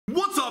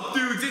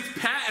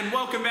and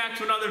welcome back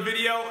to another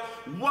video.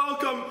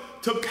 Welcome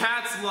to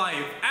Pat's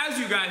Life. As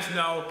you guys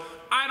know,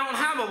 I don't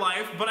have a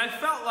life, but I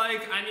felt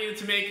like I needed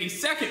to make a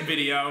second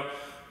video,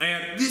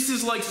 and this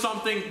is like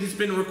something that's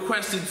been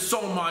requested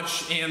so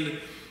much, and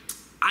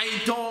I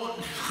don't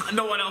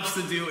know what else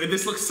to do. And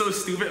this looks so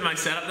stupid in my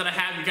setup that I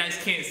have. You guys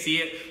can't see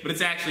it, but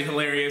it's actually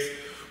hilarious.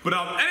 But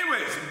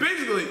anyways,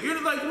 basically, you're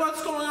like,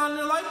 what's going on in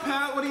your life,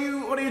 Pat? What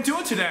are you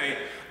doing today?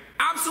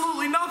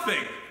 Absolutely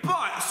nothing.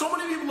 But so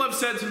many people have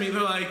said to me,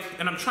 they're like,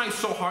 and I'm trying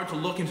so hard to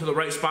look into the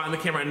right spot in the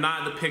camera and not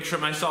in the picture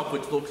of myself,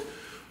 which looks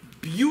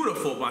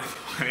beautiful, by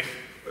the way.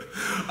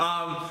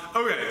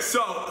 Okay,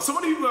 so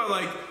many people are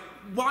like,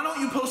 why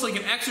don't you post like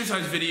an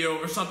exercise video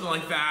or something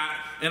like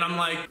that? And I'm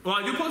like, well,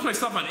 I do post my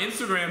stuff on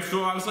Instagram,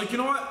 so I was like, you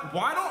know what?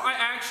 Why don't I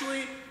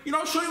actually,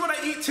 show you what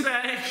I eat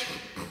today?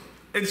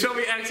 And show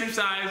me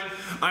exercise.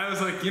 I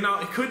was like,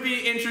 it could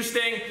be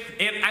interesting.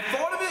 And I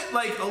thought of it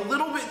like a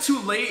little bit too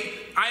late.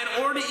 I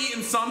had already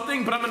eaten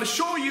something, but I'm gonna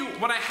show you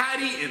what I had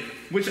eaten,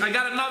 which I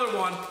got another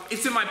one.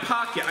 It's in my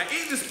pocket. I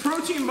ate this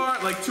protein bar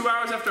like 2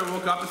 hours after I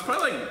woke up. It's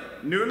probably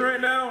like noon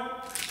right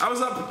now. I was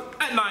up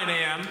at 9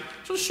 a.m.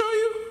 So I'll show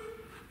you.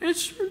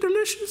 It's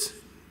delicious.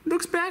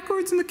 Looks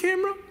backwards in the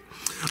camera.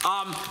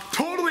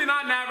 Totally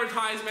not an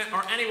advertisement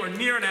or anywhere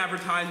near an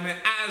advertisement,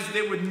 as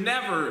they would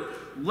never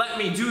let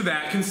me do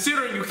that,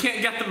 considering you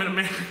can't get them in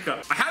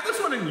America. I had this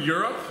one in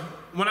Europe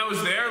when I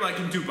was there, like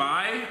in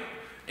Dubai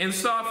and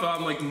stuff,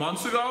 like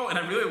months ago, and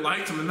I really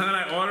liked them, and then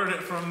I ordered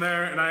it from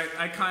there, and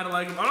I kind of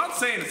like them. I'm not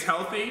saying it's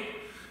healthy,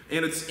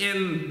 and it's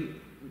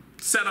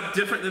set up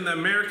different than the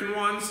American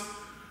ones.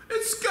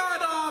 It's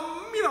got,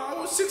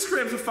 6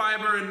 grams of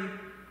fiber, and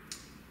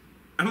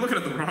I'm looking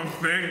at the wrong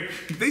thing.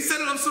 They set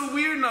it up so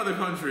weird in other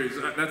countries.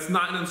 That's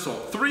not an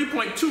insult.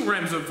 3.2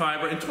 grams of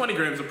fiber and 20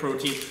 grams of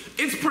protein.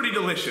 It's pretty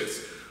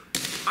delicious.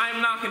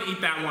 I'm not gonna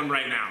eat that one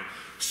right now.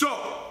 So,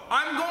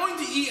 I'm going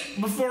to eat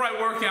before I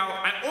work out.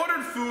 I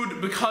ordered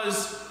food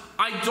because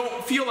I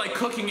don't feel like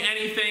cooking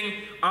anything.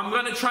 I'm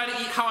gonna try to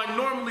eat how I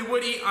normally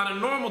would eat on a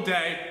normal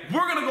day.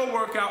 We're gonna go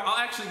work out. I'll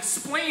actually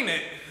explain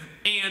it.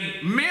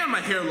 And man, my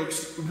hair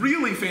looks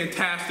really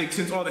fantastic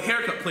since all the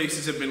haircut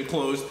places have been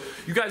closed.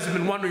 You guys have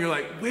been wondering, you're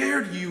like,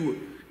 where do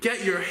you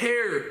get your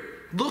hair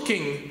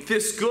looking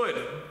this good?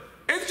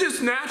 It's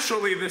just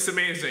naturally this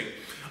amazing.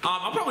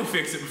 I'll probably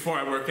fix it before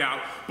I work out.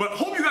 But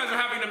hope you guys are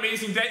having an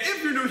amazing day.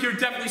 If you're new here,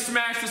 definitely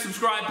smash the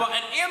subscribe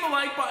button and the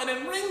like button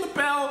and ring the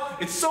bell.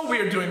 It's so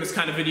weird doing this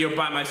kind of video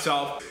by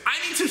myself.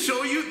 I need to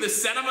show you the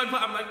setup I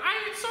put. I'm like, I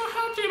eat so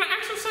healthy and I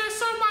exercise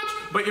so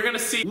much. But you're gonna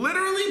see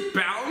literally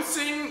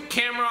bouncing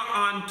camera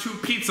on 2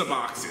 pizza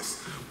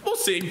boxes. We'll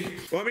see.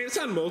 Well, I mean, it's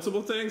on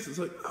multiple things. It's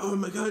like, oh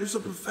my God, you're so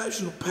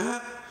professional,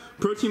 Pat.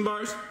 Protein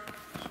bars.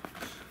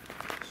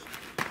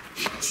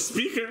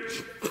 Speaker.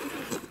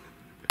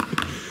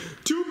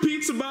 2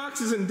 pizza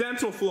boxes and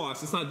dental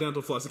floss. It's not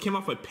dental floss. It came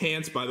off my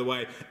pants, by the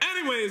way.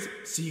 Anyways,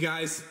 see you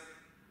guys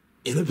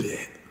in a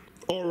bit.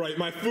 All right,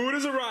 my food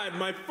has arrived.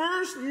 My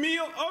first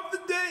meal of the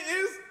day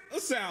is a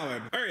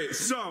salad. All right,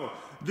 so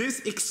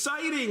this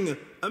exciting,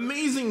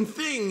 amazing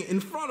thing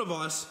in front of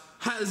us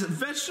has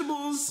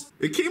vegetables.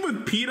 It came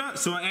with pita,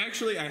 so I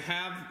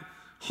have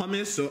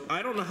hummus, so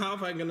I don't know how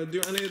if I'm gonna do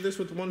any of this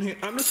with one hand.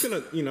 I'm just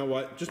gonna, you know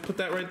what, just put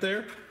that right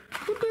there.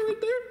 Put that right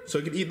there. So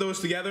I can eat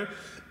those together.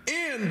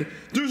 And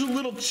there's a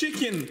little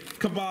chicken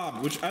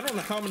kebab, which I don't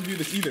know how I'm gonna do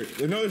this either.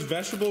 I know there's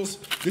vegetables.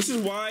 This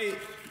is why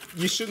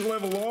you shouldn't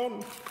live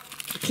alone.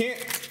 You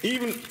can't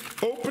even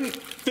open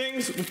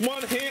things with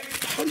one hand.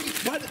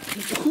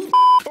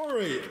 All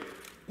right,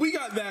 we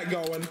got that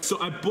going. So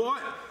I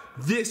bought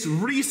this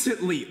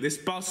recently, this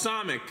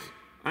balsamic.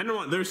 I don't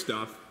want their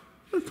stuff.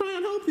 It's probably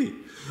unhealthy.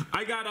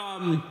 I got,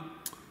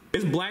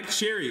 it's black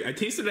cherry. I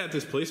tasted it at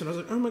this place and I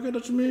was like, oh my God,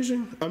 that's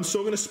amazing. I'm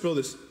so gonna spill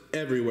this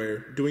everywhere.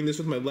 Doing this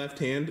with my left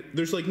hand.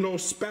 There's like no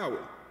spout.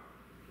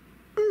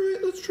 All right,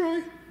 let's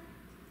try.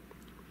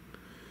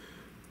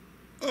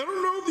 I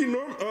don't know if the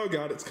normal, oh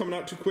God, it's coming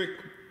out too quick.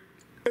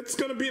 It's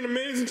gonna be an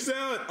amazing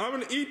salad. I'm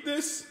gonna eat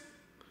this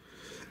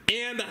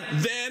and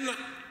then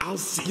I'll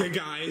see you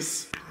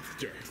guys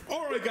after.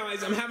 All right,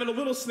 guys, I'm having a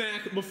little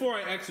snack before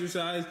I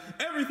exercise.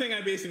 Everything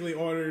I basically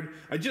ordered.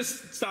 I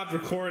just stopped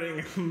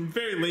recording. I'm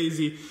very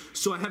lazy.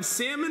 So I have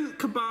salmon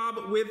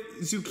kebab with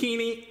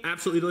zucchini.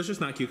 Absolutely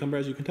delicious. Not cucumber,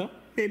 as you can tell.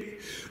 Maybe.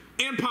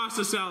 And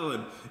pasta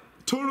salad.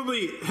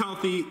 Totally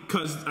healthy,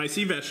 because I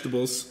see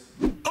vegetables.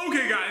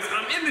 Okay, guys,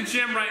 I'm in the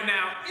gym right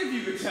now. If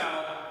you could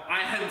tell, I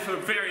have a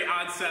very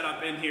odd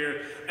setup in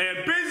here.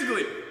 And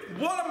basically,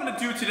 what I'm gonna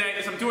do today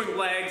is I'm doing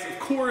legs. Of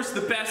course,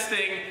 the best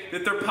thing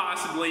that there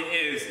possibly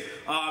is.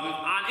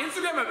 On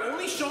Instagram, I've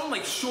only shown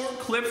like short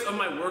clips of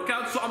my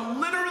workouts, so I'm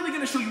literally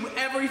gonna show you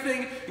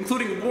everything,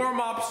 including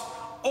warm-ups,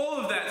 all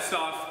of that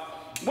stuff,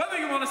 whether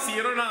you wanna see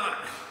it or not.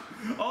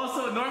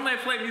 Also, normally I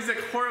play music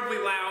horribly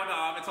loud.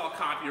 It's all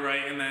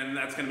copyright, and then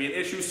that's gonna be an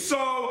issue.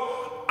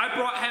 So I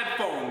brought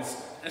headphones.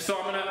 And so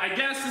I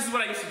guess this is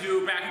what I used to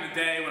do back in the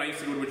day when I used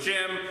to go to a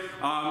gym.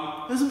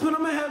 Just put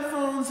on my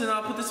headphones and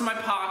I'll put this in my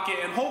pocket,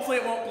 and hopefully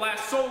it won't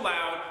blast so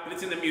loud but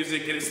it's in the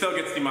music and it still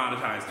gets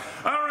demonetized.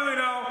 I don't really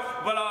know,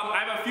 but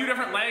I have a few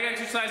different leg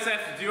exercises I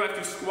have to do. I have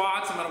to do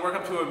squats. I'm gonna work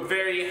up to a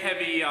very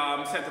heavy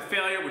set to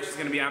failure, which is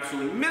gonna be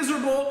absolutely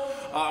miserable,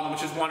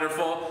 which is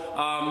wonderful.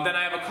 Then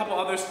I have a couple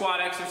other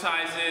squat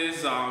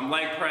exercises,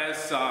 leg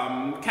press,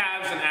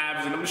 calves and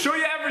abs, and I'm gonna show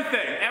you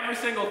everything, every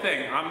single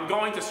thing. I'm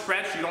going to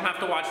stretch, you don't have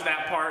to watch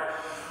that part.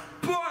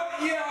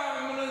 But yeah,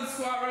 I'm gonna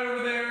squat right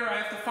over there. I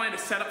have to find a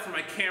setup for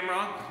my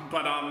camera,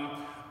 but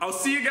I'll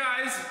see you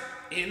guys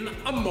in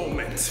a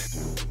moment.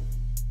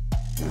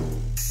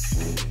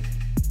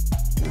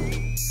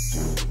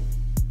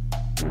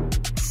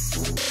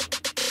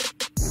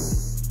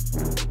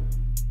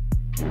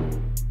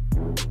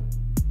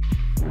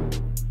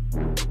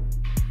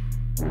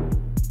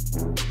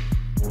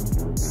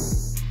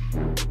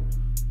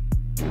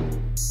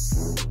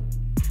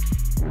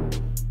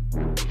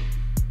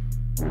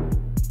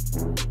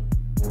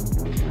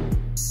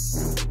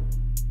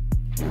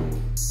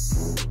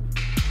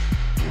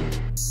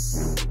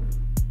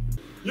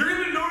 You're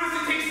gonna notice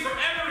it takes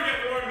forever to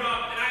get warmed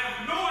up, and I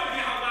have no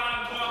idea how loud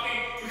I'm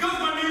talking because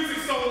my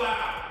music's so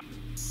loud.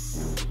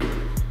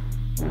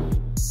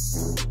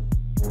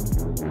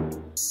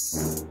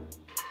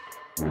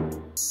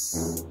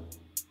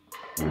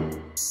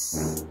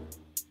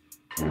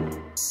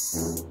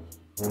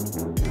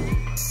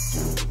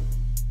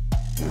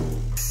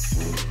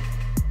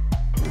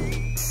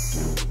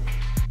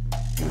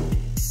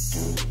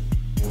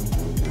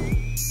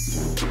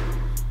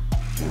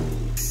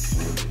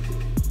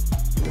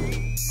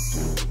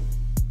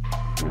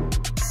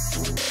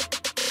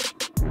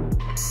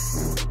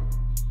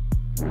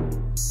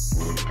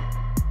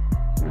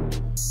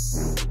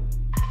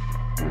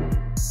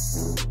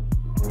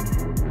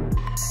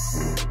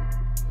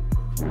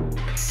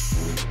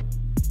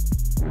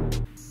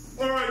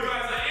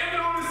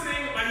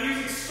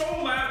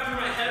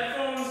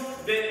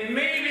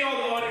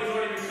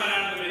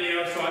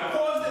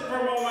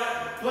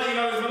 Let you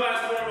know there's no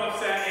last warm-up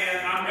set,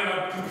 and I'm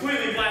gonna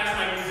completely blast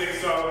my music,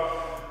 so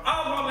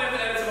I'll probably have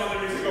to edit some other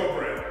music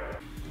over it.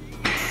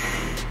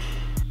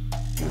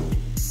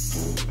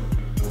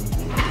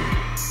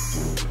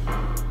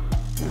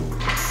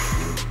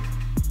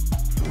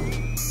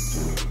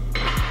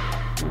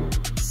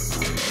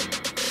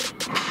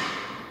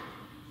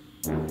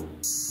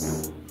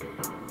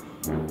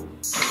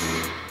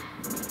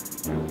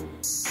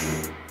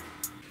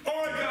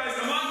 Alright guys,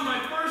 I'm on to my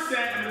first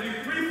set. I'm gonna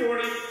do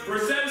 340 for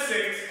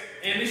 7-6,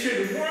 and this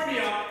should warm me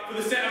up for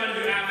the set I'm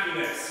gonna do after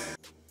this.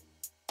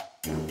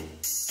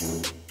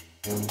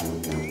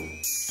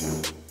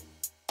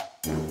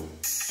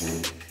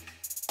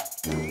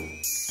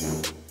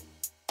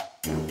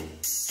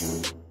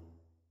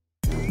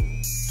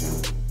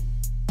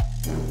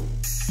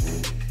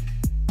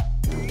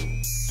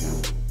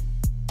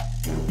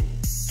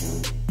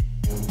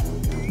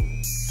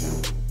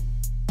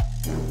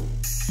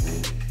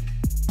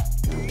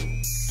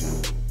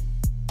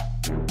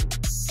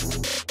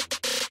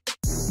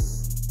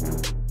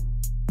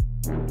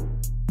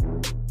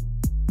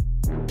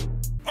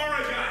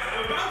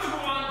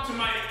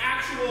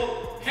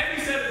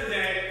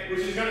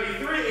 Which is going to be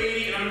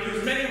 380, and I'm going to do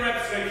as many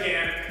reps as I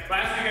can.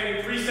 Last week I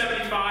did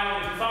 375,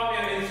 and if you follow me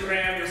on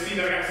Instagram, you'll see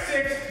that I got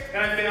 6,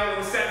 and I failed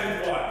in the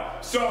 7th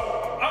one. So,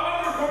 I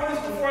want to record this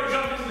before I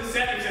jump into the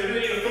set, because I really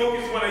need to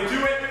focus when I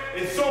do it,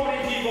 and so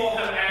many people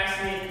have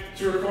asked me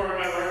to record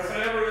my works,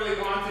 and I never really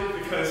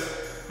wanted, because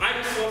I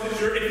just wasn't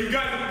sure if you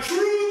guys are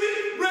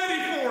truly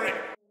ready for it.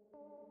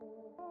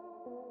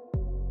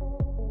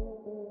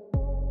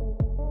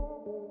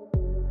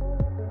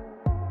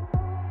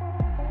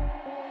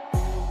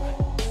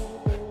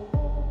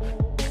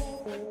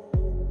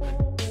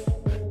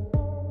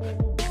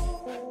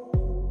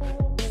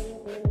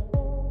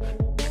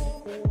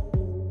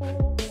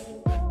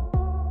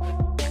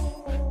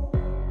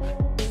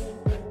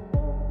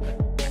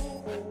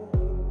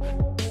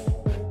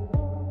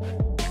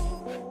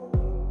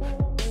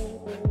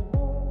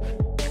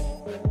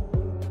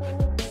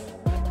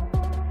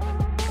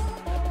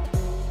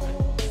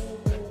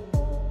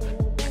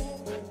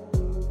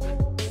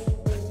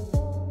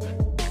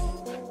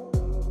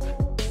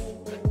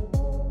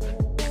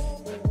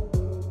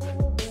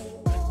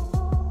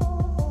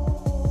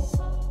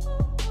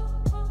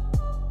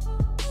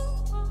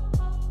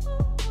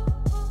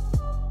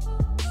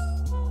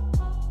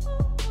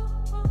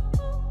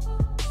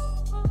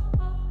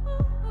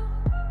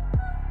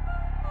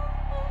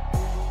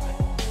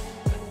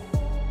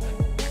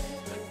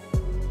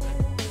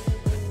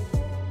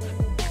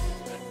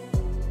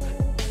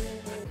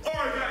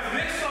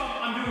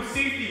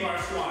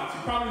 Squats.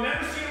 You've probably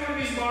never seen one of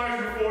these bars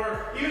before,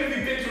 even if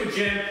you've been to a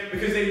gym,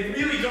 because they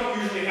really don't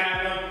usually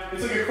have them.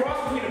 It's like a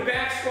cross between a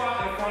back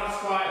squat and a front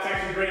squat. It's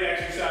actually a great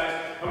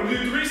exercise. I'm going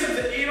to do 3 sets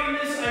of 8 on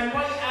this. I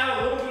might add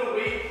a little bit of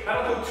weight. I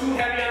don't go too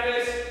heavy on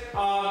this.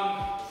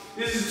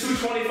 This is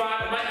 225.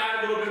 I might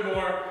add a little bit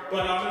more,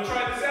 but I'm going to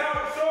try this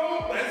out.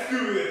 So let's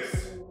do this.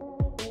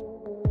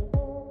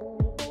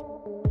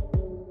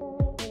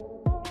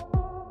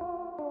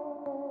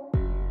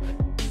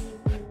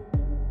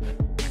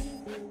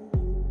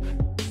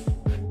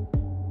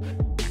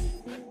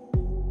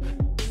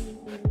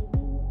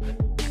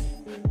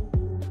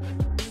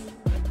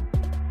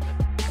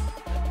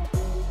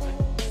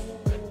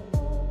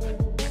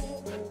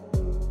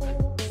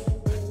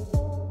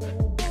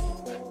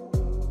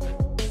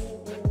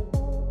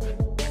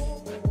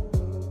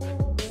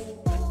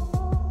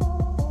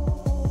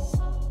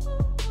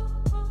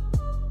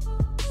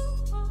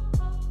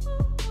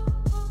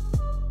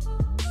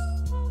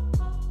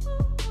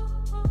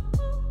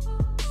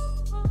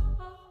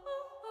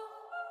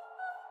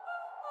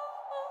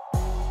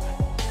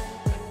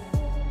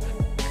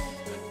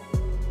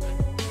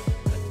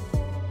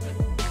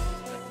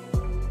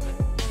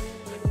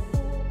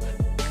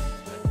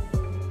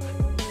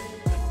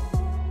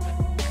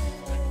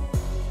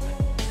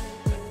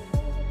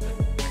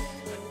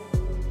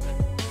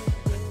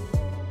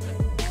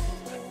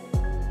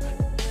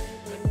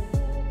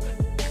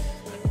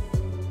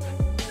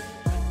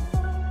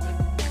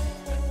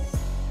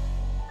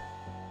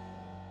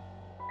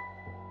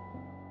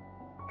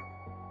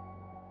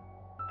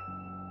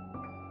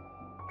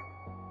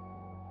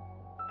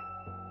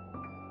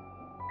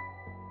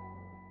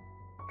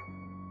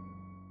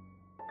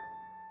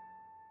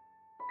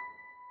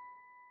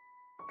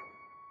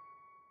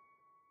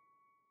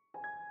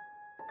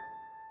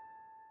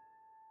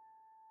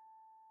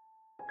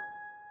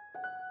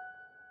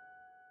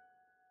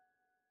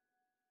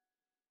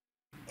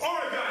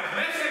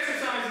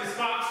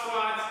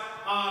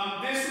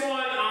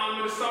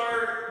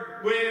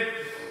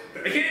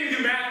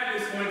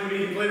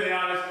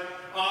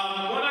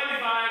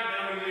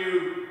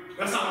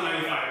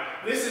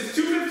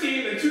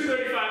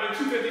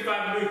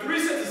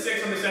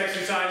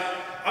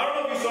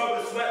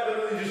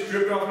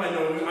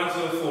 nose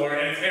onto the floor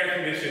and it's air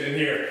conditioned in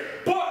here.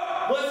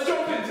 But let's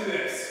jump into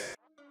this.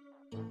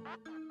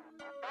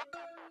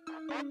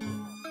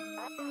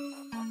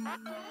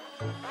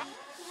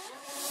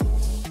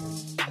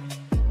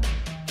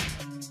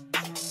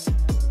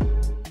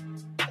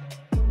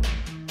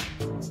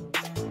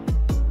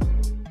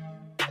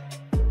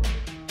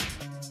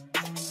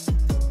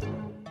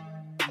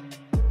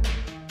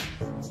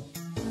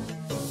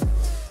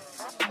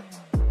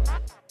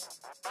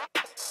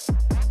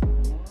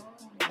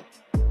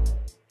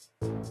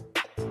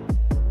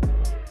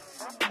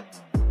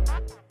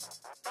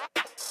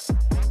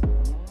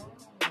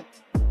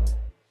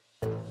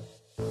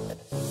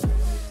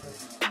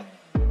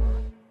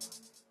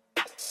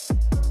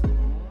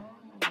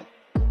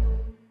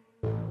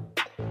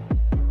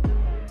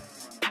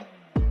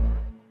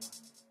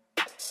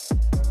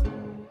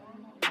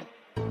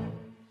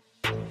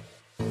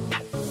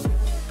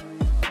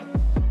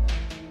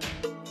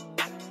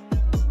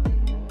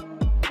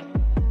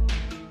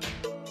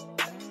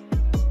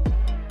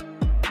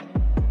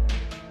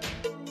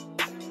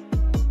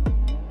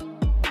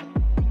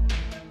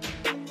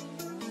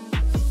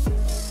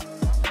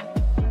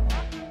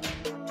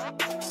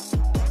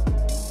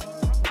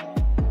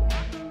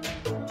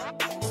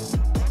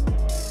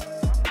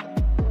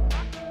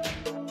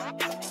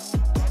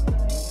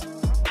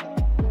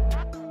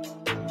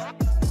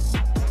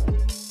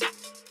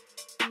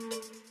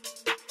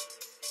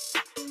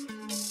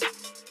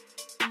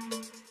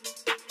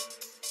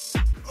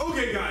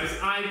 Okay guys,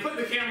 I put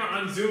the camera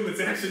on zoom, it's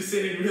actually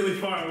sitting really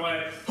far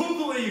away.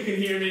 Hopefully you can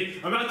hear me.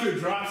 I'm about to do a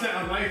drop set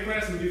on leg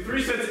press. I'm gonna do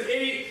 3 sets of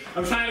 8.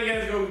 I'm trying to get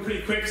it to go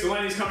pretty quick, so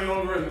Lenny's coming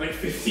over in like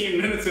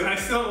 15 minutes and I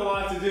still have a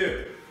lot to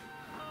do.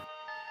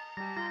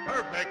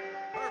 Perfect.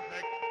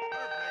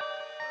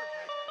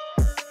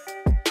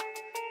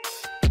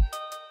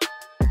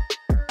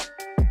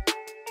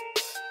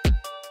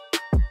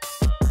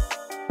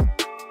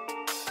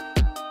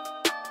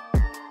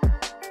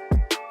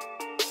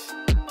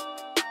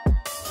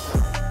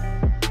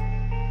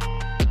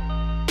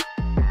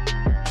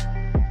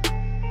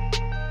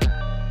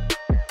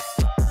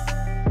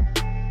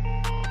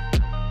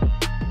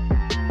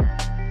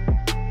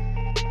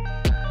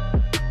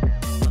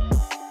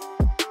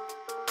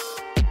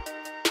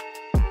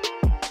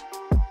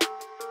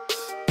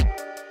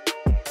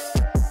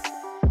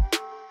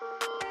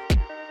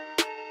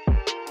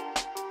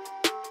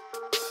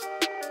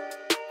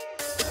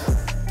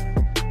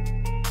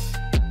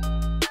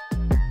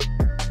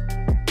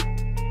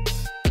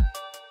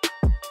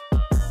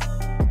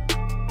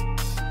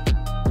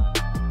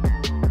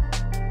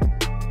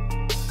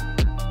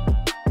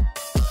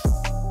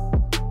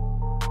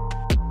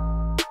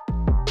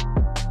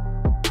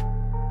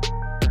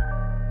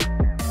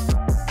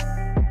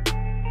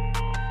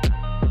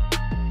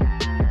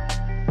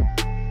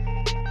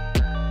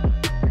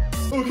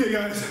 Okay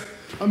guys,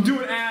 I'm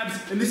doing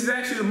abs, and this is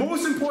actually the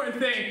most important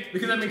thing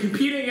because I've been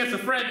competing against a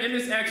friend in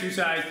this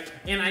exercise,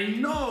 and I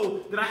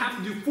know that I have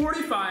to do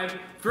 45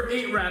 for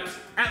 8 reps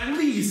at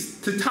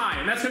least to tie,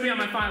 and that's gonna be on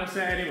my final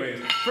set anyways.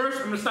 First,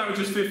 I'm gonna start with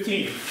just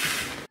 15.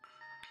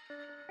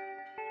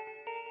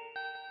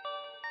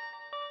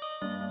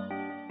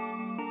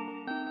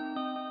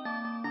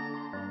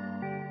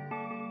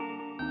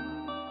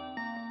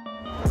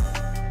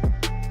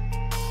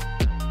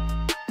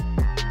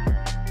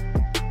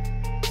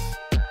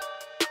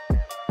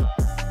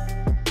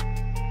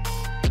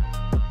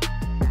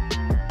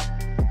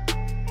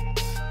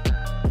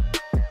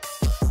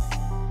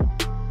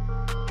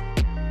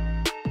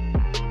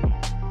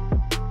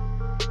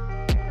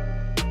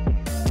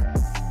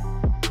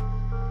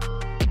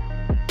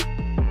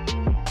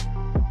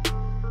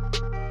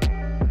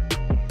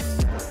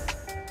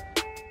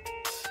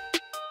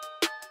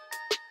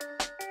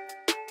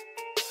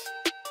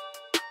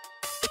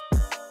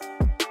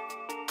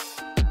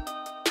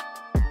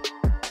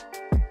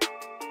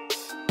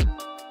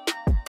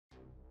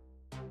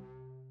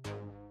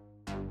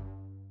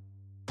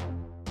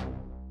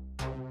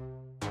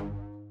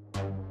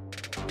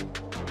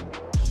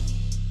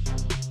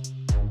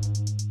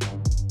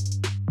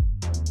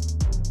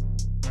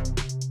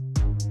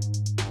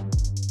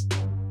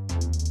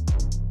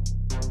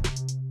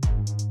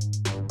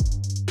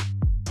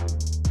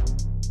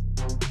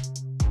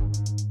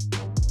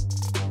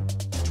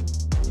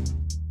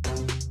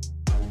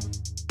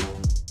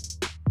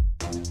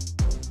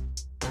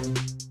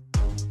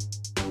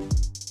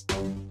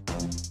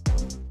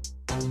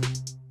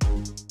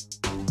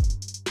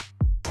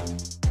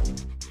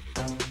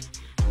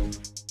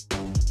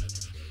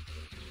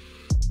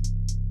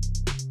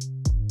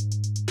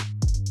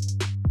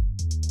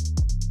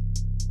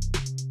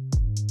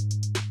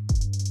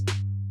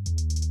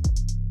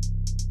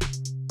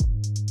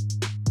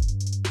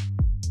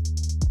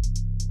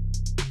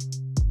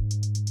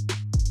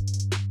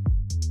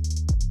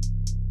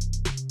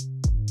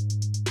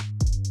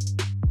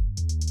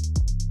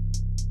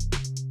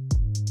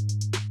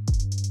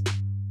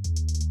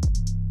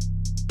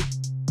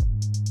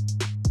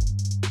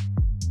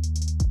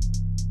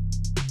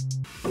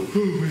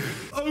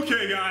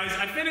 Okay guys,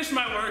 I finished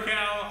my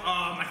workout.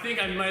 I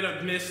think I might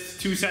have missed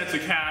 2 sets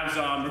of calves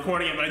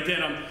recording it, but I did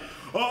them.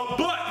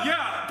 But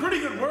yeah, pretty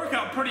good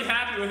workout, pretty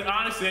happy with it.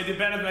 Honestly, I did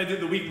better than I did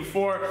the week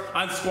before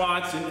on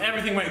squats and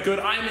everything went good.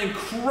 I'm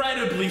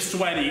incredibly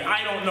sweaty.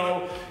 I don't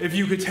know if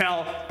you could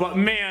tell, but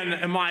man,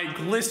 am I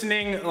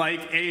glistening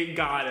like a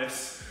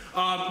goddess. But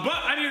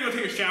I need to go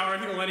take a shower. I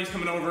think Lenny's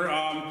coming over.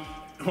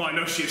 Well, I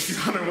know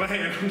she's on her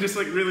way and I'm just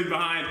like really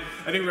behind.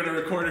 I think we're gonna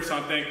record or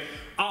something.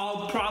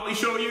 I'll probably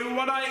show you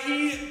what I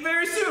eat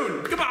very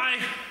soon. Goodbye.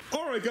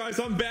 All right, guys,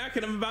 I'm back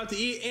and I'm about to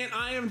eat, and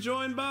I am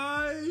joined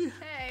by...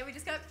 Hey, we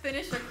just got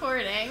finished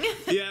recording.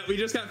 Yeah, we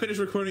just got finished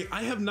recording.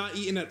 I have not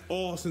eaten at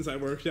all since I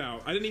worked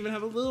out. I didn't even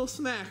have a little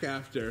snack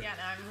after. Yeah,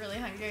 no, I'm really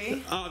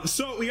hungry.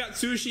 So we got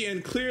sushi,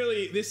 and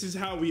clearly this is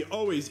how we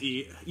always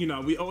eat. You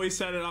know, we always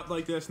set it up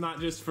like this, not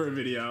just for a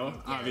video,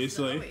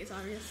 obviously. Always,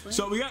 obviously.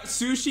 So we got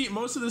sushi.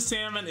 Most of the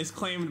salmon is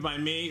claimed by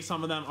me.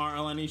 Some of them are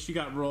Eleni. She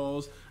got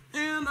rolls.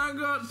 And I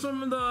got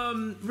some of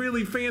the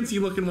really fancy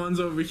looking ones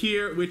over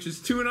here, which is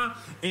tuna.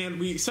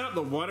 And we set up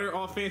the water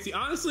all fancy.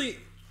 Honestly,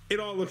 it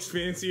all looks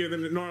fancier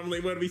than it normally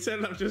would. We set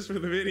it up just for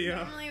the video.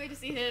 Normally we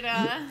just eat it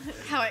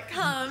how it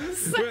comes.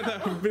 So.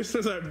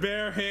 With our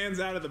bare hands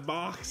out of the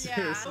box.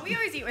 Yeah, but we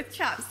always eat with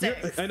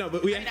chopsticks. I know,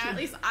 but we actually... at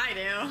least I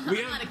do.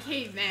 I'm not a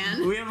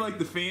caveman. We have like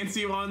the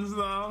fancy ones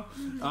though,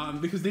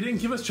 because they didn't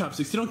give us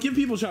chopsticks. They don't give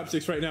people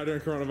chopsticks right now during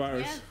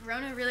coronavirus. Yeah,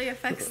 Rona really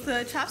affects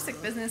the chopstick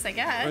business, I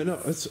guess. I know,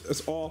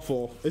 it's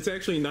awful. It's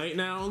actually night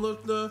now.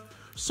 Look, the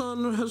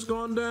sun has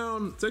gone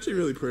down. It's actually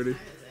really pretty.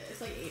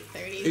 It's like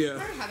 8:30. Yeah.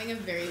 We're having a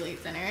very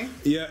late dinner.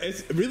 Yeah,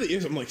 it really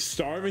is. I'm like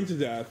starving to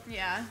death.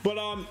 Yeah. But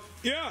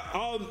yeah,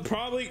 I'll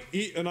probably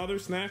eat another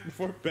snack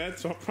before bed,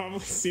 so I'll probably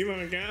see them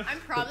again. I'm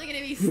probably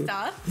gonna be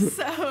stuffed,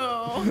 so.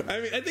 I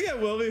mean, I think I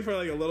will be for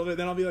like a little bit.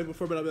 Then I'll be like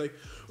before bed. I'll be like,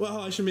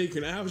 well, I should make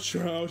an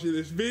outro to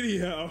this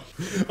video.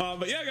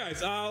 But yeah,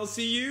 guys, I'll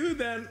see you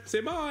then.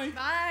 Say bye.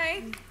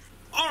 Bye.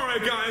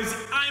 Alright guys,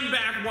 I'm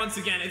back once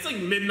again. It's like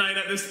midnight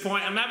at this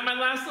point. I'm having my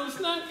last little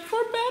snack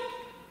before bed,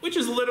 which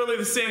is literally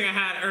the same I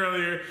had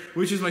earlier,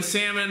 which is my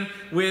salmon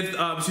with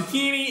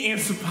zucchini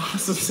and some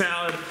pasta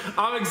salad.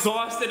 I'm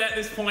exhausted at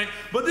this point,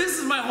 but this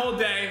is my whole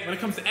day when it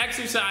comes to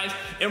exercise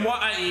and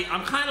what I eat.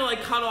 I'm kind of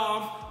like cut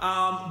off,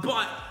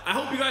 but I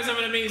hope you guys have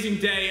an amazing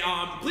day.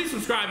 Please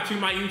subscribe to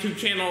my YouTube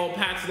channel,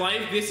 Pat's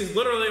Life. This is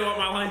literally what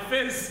my life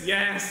is. You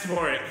asked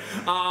for it.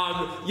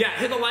 Yeah,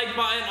 hit the like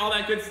button, all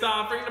that good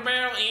stuff. Ring the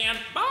bell, and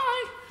bye!